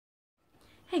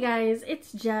Hey guys,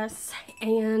 it's Jess,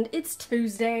 and it's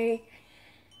Tuesday,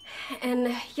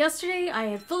 and yesterday I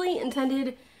had fully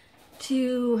intended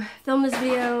to film this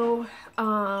video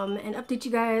and update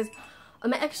you guys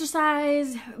on my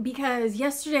exercise because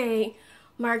yesterday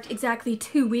marked exactly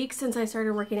 2 weeks since I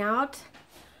started working out,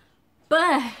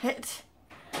 but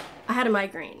I had a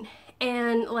migraine,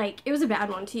 and like it was a bad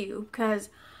one too because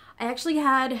I actually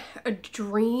had a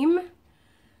dream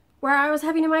where I was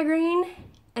having a migraine.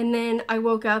 And then I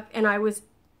woke up and I was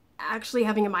actually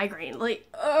having a migraine, like,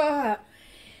 ugh.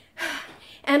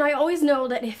 And I always know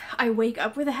that if I wake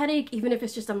up with a headache, even if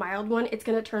it's just a mild one, it's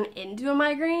gonna turn into a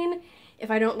migraine if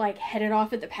I don't like head it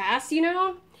off at the pass, you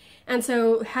know? And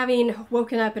so having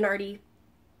woken up and already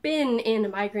been in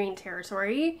migraine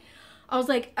territory, I was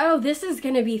like, oh, this is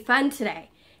gonna be fun today.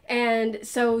 And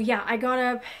so yeah, I got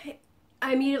up,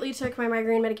 I immediately took my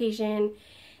migraine medication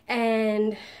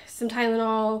and some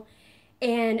Tylenol.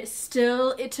 And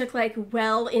still, it took like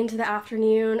well into the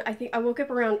afternoon. I think I woke up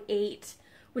around 8,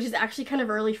 which is actually kind of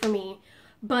early for me.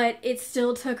 But it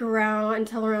still took around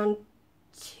until around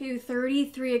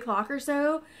 2:30, 3 o'clock or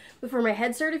so before my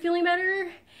head started feeling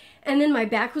better. And then my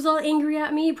back was all angry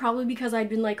at me, probably because I'd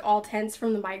been like all tense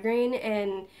from the migraine.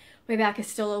 And my back is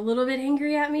still a little bit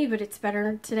angry at me, but it's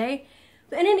better today.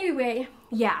 But anyway,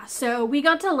 yeah, so we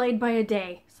got delayed by a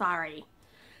day. Sorry.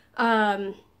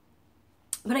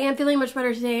 But I am feeling much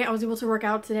better today. I was able to work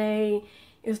out today.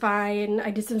 It was fine.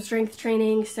 I did some strength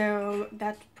training, so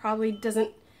that probably doesn't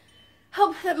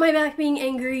help my back being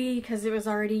angry because it was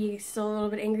already still a little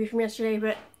bit angry from yesterday.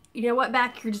 But you know what,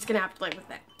 back? You're just gonna have to live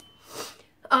with it.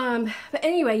 But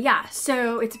anyway, yeah.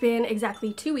 So it's been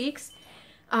exactly 2 weeks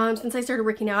since I started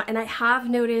working out, and I have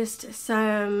noticed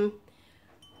some,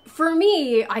 for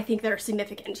me, I think there are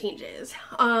significant changes.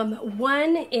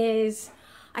 One is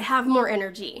I have more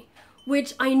energy,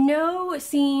 which I know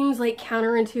seems like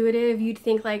counterintuitive. You'd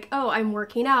think like, oh, I'm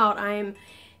working out, I'm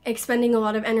expending a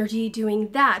lot of energy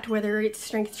doing that, whether it's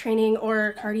strength training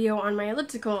or cardio on my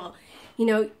elliptical, you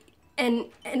know,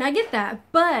 and I get that,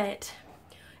 but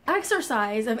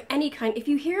exercise of any kind, if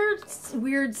you hear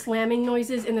weird slamming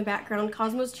noises in the background,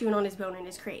 Cosmo's chewing on his bone in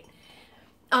his crate.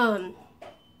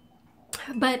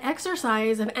 But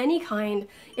exercise of any kind,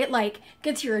 it like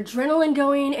gets your adrenaline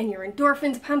going and your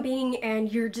endorphins pumping,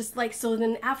 and you're just like, so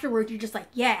then afterwards you're just like,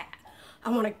 yeah,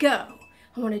 I want to go,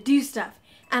 I want to do stuff.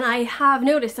 And I have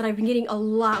noticed that I've been getting a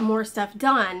lot more stuff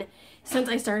done since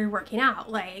I started working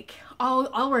out. Like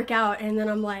I'll work out and then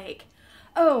I'm like,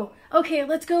 oh, okay,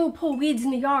 let's go pull weeds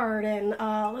in the yard, and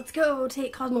let's go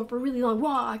take Cosmo for a really long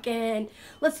walk, and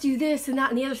let's do this and that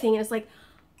and the other thing. And it's like,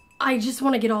 I just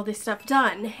want to get all this stuff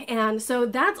done. And so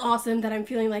that's awesome that I'm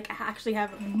feeling like I actually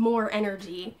have more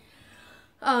energy.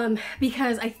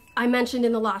 Because I mentioned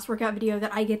in the last workout video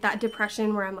that I get that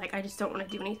depression where I'm like, I just don't want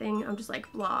to do anything. I'm just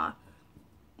like, blah.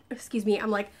 Excuse me. I'm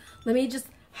like, let me just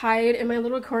hide in my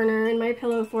little corner in my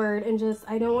pillow fort and just,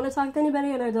 I don't want to talk to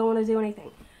anybody and I don't want to do anything.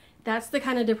 That's the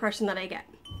kind of depression that I get.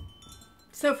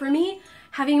 So for me,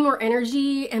 having more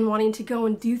energy and wanting to go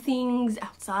and do things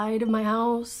outside of my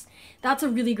house, that's a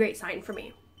really great sign for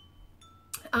me.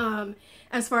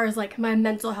 As far as like my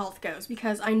mental health goes,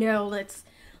 because I know that's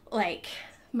like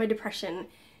my depression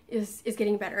is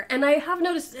getting better. And I have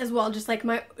noticed as well, just like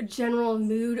my general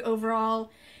mood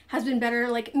overall has been better,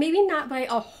 like maybe not by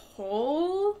a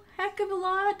whole heck of a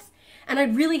lot. And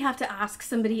I'd really have to ask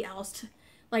somebody else, to,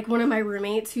 like one of my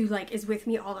roommates who like is with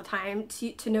me all the time,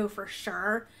 to know for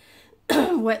sure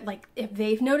what, like, if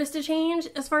they've noticed a change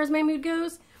as far as my mood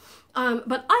goes.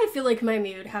 But I feel like my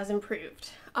mood has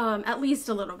improved, at least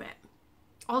a little bit.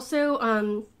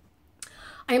 Also,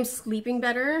 I am sleeping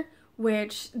better,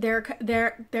 which there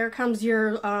comes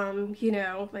your, you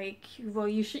know, like, well,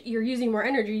 you're using more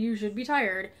energy, you should be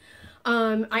tired.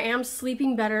 I am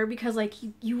sleeping better because, like,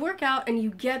 you work out and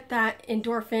you get that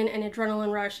endorphin and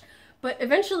adrenaline rush, but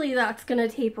eventually that's gonna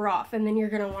taper off, and then you're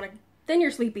gonna wanna, then you're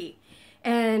sleepy.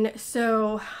 And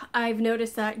so I've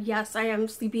noticed that, yes, I am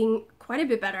sleeping quite a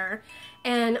bit better,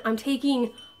 and I'm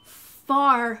taking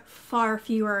far, far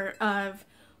fewer of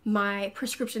my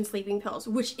prescription sleeping pills,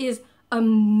 which is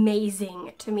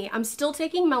amazing to me. I'm still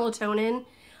taking melatonin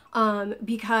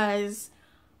because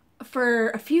for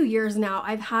a few years now,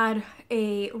 I've had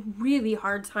a really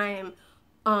hard time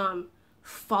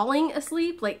falling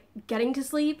asleep, like getting to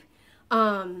sleep,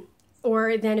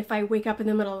 or then if I wake up in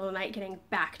the middle of the night, getting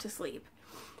back to sleep.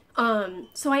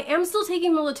 So I am still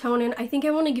taking melatonin. I think I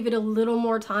want to give it a little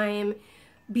more time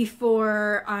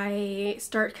before I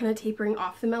start kind of tapering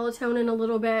off the melatonin a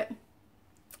little bit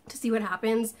to see what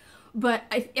happens. But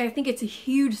I think it's a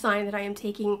huge sign that I am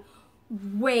taking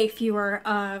way fewer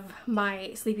of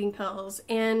my sleeping pills.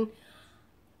 And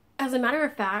as a matter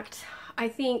of fact, I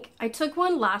think I took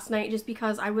one last night just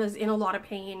because I was in a lot of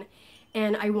pain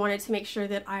and I wanted to make sure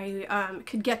that I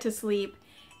could get to sleep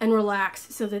and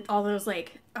relax so that all those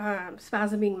like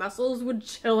spasming muscles would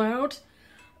chill out,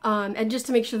 and just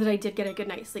to make sure that I did get a good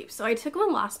night's sleep. So I took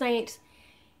one last night,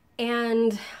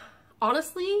 and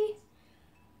honestly,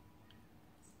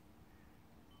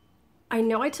 I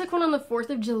know I took one on the 4th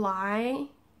of July,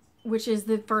 which is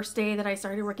the first day that I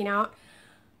started working out.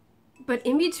 But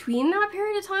in between that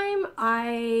period of time,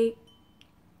 I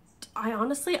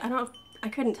honestly, I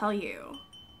couldn't tell you.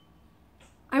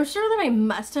 I'm sure that I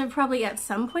must have probably at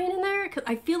some point in there, because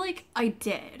I feel like I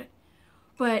did.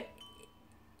 But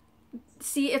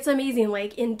see, it's amazing.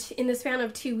 Like in the span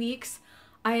of 2 weeks,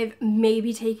 I've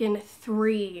maybe taken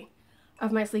 3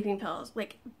 of my sleeping pills.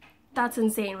 Like, that's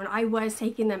insane, when I was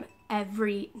taking them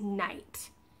every night.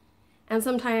 And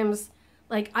sometimes,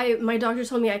 like, my doctor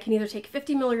told me I can either take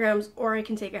 50 milligrams or I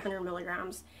can take 100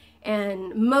 milligrams.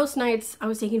 And most nights I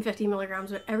was taking 50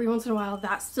 milligrams, but every once in a while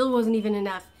that still wasn't even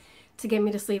enough to get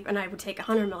me to sleep, and I would take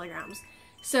 100 milligrams.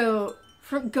 So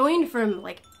going from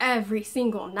like every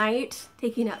single night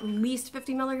taking at least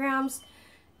 50 milligrams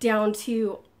down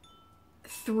to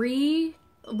 3,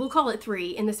 we'll call it 3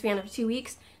 in the span of 2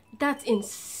 weeks, that's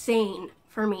insane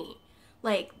for me.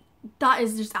 Like, that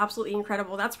is just absolutely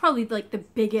incredible. That's probably like the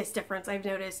biggest difference I've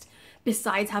noticed,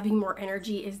 besides having more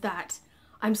energy, is that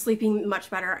I'm sleeping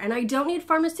much better and I don't need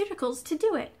pharmaceuticals to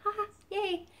do it. Haha,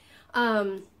 yay.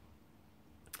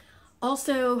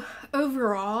 Also,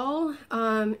 overall,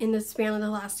 in the span of the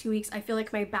last 2 weeks, I feel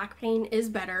like my back pain is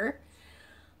better.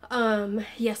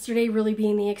 Yesterday really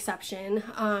being the exception.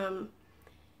 And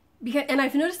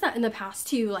I've noticed that in the past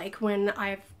too, like when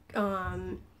I've,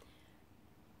 when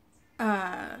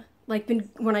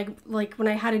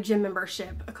I had a gym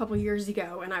membership a couple years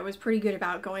ago and I was pretty good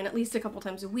about going at least a couple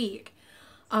times a week,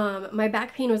 my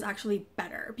back pain was actually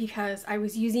better because I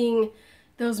was using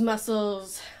those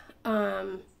muscles,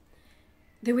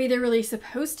 the way they're really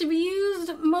supposed to be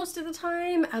used most of the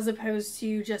time, as opposed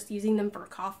to just using them for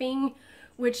coughing,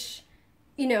 which,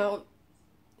 you know,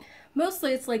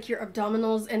 mostly it's like your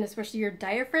abdominals and especially your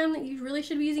diaphragm that you really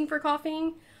should be using for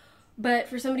coughing. But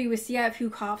for somebody with CF who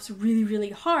coughs really,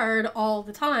 really hard all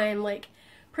the time, like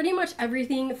pretty much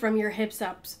everything from your hips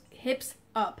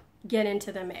up get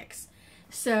into the mix.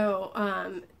 So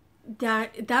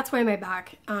that's why my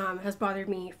back has bothered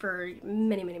me for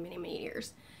many, many, many, many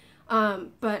years.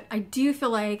 But I do feel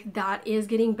like that is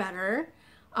getting better.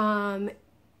 And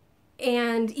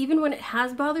even when it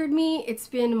has bothered me, it's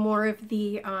been more of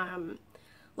the,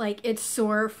 like, it's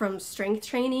sore from strength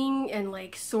training and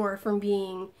like sore from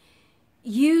being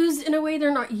used in a way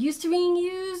they're not used to being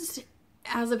used,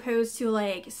 as opposed to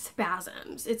like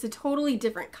spasms. It's a totally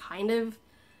different kind of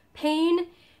pain,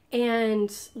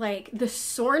 and like the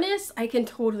soreness I can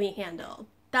totally handle.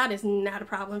 That is not a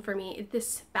problem for me. The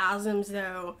spasms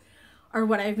though are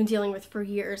what I've been dealing with for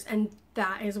years, and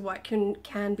that is what can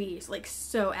be like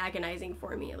so agonizing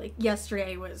for me. Like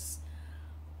yesterday was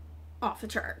off the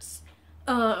charts.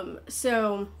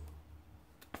 So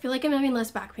I feel like I'm having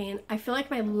less back pain. I feel like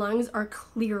my lungs are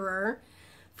clearer.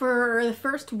 For the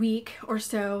first week or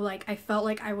so, like I felt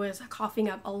like I was coughing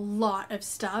up a lot of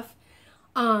stuff.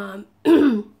 But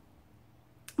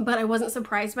I wasn't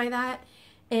surprised by that.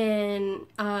 And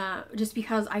just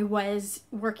because I was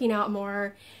working out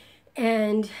more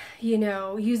and, you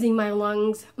know, using my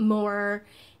lungs more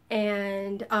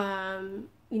and,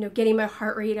 you know, getting my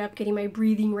heart rate up, getting my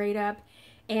breathing rate up.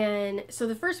 And so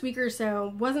the first week or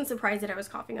so, wasn't surprised that I was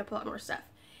coughing up a lot more stuff.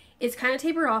 It's kind of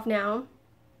tapered off now,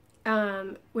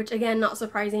 which again, not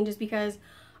surprising, just because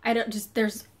I don't just,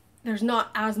 there's not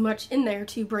as much in there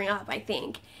to bring up, I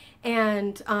think.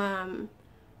 And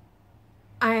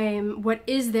what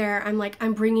is there,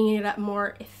 I'm bringing it up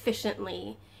more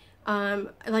efficiently.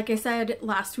 Like I said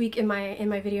last week in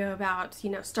my video about, you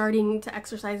know, starting to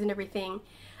exercise and everything,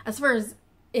 as far as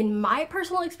in my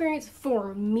personal experience,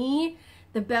 for me,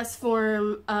 the best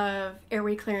form of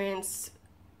airway clearance,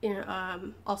 you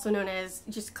know, also known as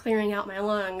just clearing out my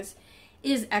lungs,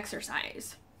 is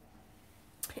exercise.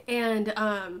 And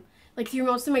like through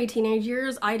most of my teenage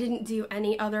years, I didn't do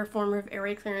any other form of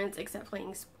airway clearance except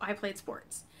I played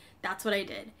sports. That's what I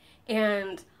did.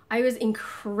 And I was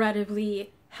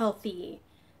incredibly healthy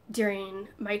during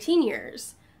my teen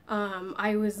years.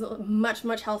 I was much,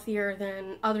 much healthier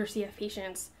than other CF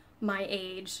patients my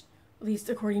age, at least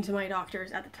according to my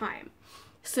doctors at the time.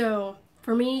 So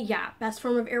for me, yeah, best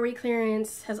form of airway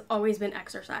clearance has always been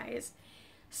exercise.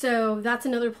 So that's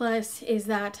another plus, is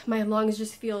that my lungs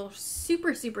just feel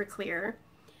super, super clear.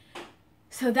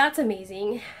 So that's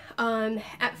amazing.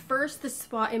 At first, the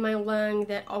spot in my lung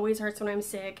that always hurts when I'm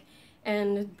sick,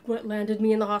 and what landed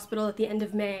me in the hospital at the end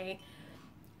of May,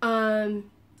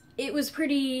 it was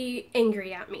pretty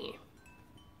angry at me.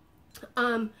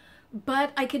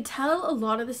 But I could tell a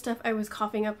lot of the stuff I was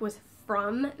coughing up was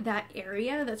from that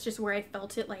area. That's just where I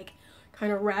felt it like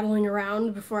kind of rattling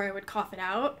around before I would cough it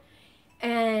out.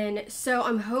 And so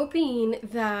I'm hoping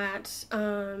that,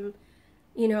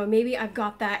 you know, maybe I've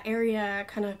got that area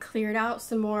kind of cleared out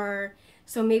some more.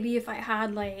 So maybe if I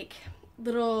had like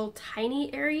little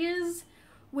tiny areas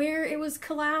where it was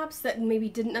collapsed that maybe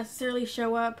didn't necessarily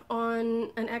show up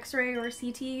on an x-ray or a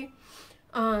CT,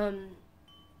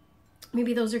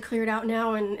 maybe those are cleared out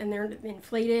now and they're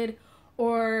inflated,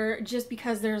 or just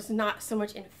because there's not so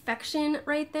much infection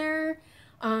right there,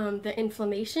 the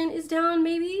inflammation is down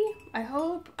maybe, I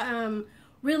hope.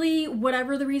 Really,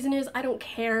 whatever the reason is, I don't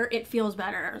care, it feels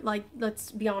better. Like,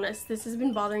 let's be honest, this has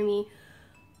been bothering me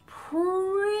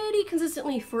pretty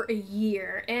consistently for a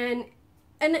year, and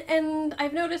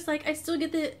I've noticed, like, I still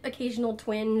get the occasional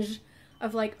twinge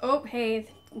of like, oh, hey,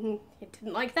 it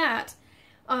didn't like that.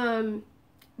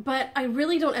 But I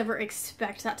really don't ever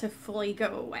expect that to fully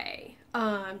go away,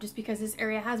 just because this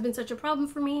area has been such a problem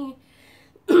for me,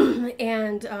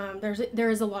 and there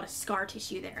is a lot of scar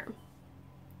tissue there.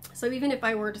 So even if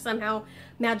I were to somehow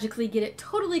magically get it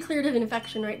totally cleared of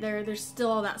infection right there, there's still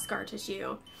all that scar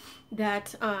tissue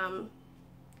that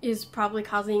is probably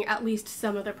causing at least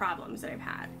some of the problems that I've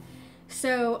had.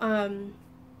 So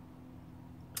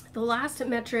the last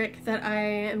metric that I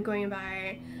am going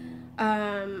by,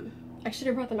 I should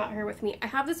have brought them out here with me. I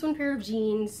have this one pair of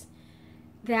jeans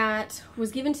that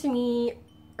was given to me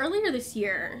earlier this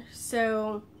year,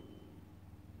 so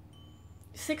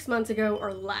 6 months ago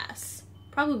or less,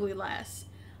 probably less.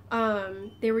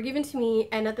 They were given to me,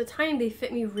 and at the time they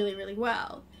fit me really, really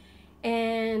well.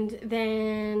 And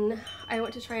then I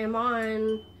went to try them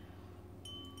on.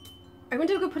 I went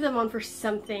to go put them on for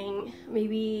something,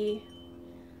 maybe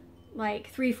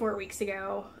like 3-4 weeks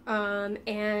ago,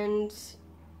 and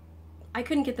I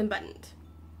couldn't get them buttoned.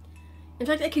 In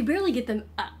fact, I could barely get them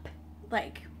up,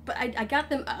 like, but I got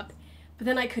them up, but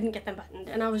then I couldn't get them buttoned,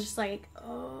 and I was just like,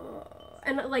 oh,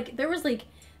 and like, there was like,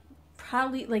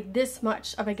 probably like this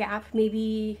much of a gap,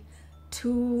 maybe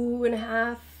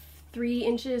 2.5, 3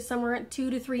 inches, somewhere at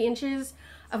 2 to 3 inches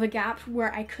of a gap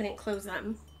where I couldn't close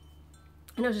them.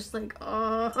 And I was just like,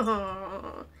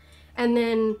 oh. And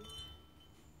then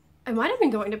I might have been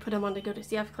going to put them on to go to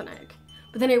CF clinic.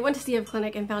 But then I went to CF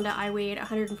clinic and found out I weighed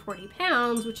 140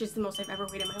 pounds, which is the most I've ever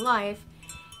weighed in my life.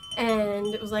 And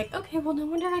it was like, okay, well, no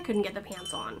wonder I couldn't get the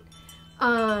pants on.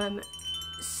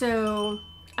 So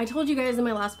I told you guys in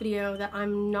my last video that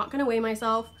I'm not gonna weigh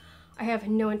myself. I have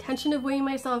no intention of weighing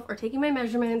myself or taking my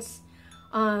measurements.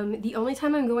 The only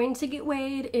time I'm going to get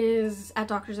weighed is at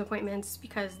doctor's appointments,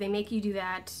 because they make you do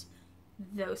that.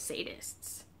 Those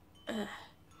sadists.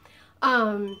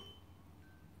 Ugh.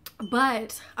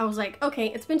 But I was like, okay,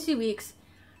 it's been 2 weeks.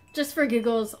 Just for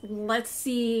giggles, let's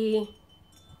see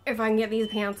if I can get these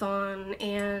pants on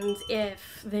and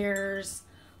if there's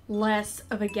less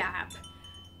of a gap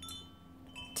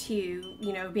to,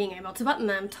 you know, being able to button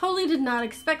them. Totally did not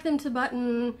expect them to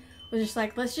button. Was just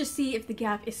like, let's just see if the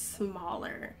gap is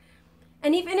smaller.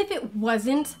 And even if it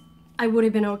wasn't, I would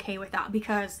have been okay with that,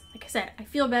 because, like I said, I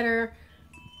feel better,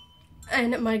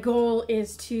 and my goal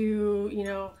is to, you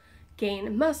know,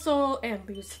 gain muscle and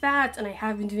lose fat, and I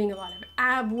have been doing a lot of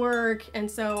ab work,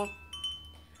 and so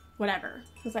whatever.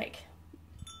 It was like,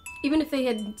 even if they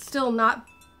had still not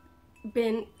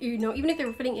been, you know, even if they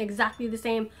were fitting exactly the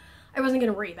same, I wasn't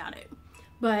gonna worry about it.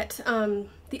 But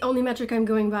the only metric I'm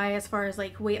going by as far as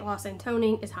like weight loss and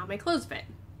toning is how my clothes fit.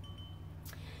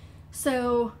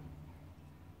 So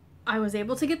I was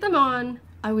able to get them on.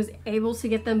 I was able to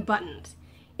get them buttoned.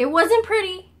 It wasn't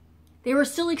pretty. They were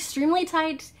still extremely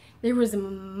tight. There was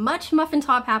much muffin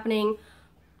top happening,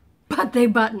 but they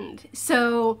buttoned.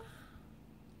 So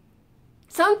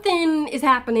something is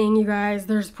happening, you guys.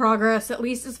 There's progress, at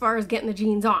least as far as getting the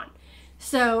jeans on.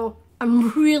 So I'm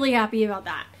really happy about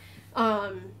that.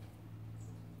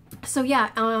 So yeah,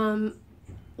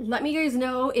 let me guys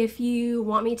know if you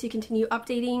want me to continue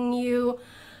updating you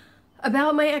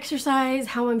about my exercise,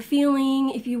 how I'm feeling.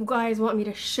 If you guys want me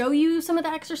to show you some of the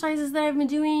exercises that I've been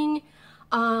doing,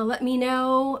 let me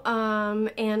know,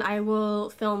 and I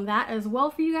will film that as well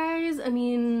for you guys. I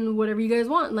mean, whatever you guys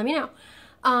want, let me know.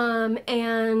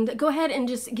 And go ahead and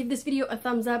just give this video a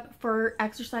thumbs up for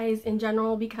exercise in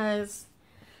general, because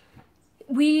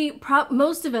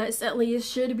most of us at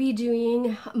least should be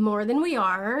doing more than we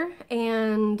are,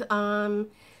 and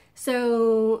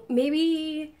so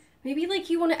maybe like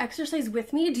you want to exercise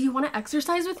with me. Do you want to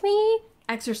exercise with me?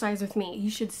 Exercise with me. You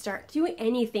should start doing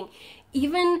anything,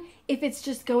 even if it's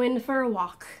just going for a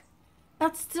walk.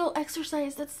 That's still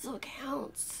exercise. That still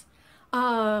counts.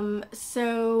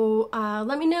 So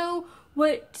let me know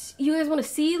what you guys want to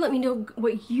see. Let me know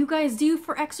what you guys do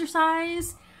for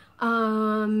exercise.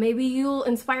 Maybe you'll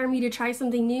inspire me to try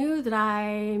something new that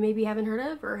I maybe haven't heard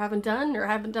of or haven't done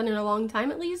in a long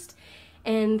time at least,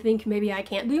 and think maybe I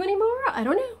can't do anymore. I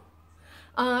don't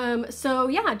know. So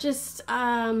yeah, just,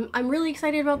 I'm really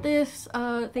excited about this.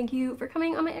 Thank you for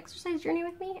coming on my exercise journey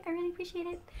with me. I really appreciate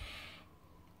it.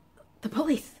 The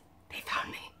police, they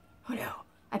found me. Oh no,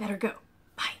 I better go.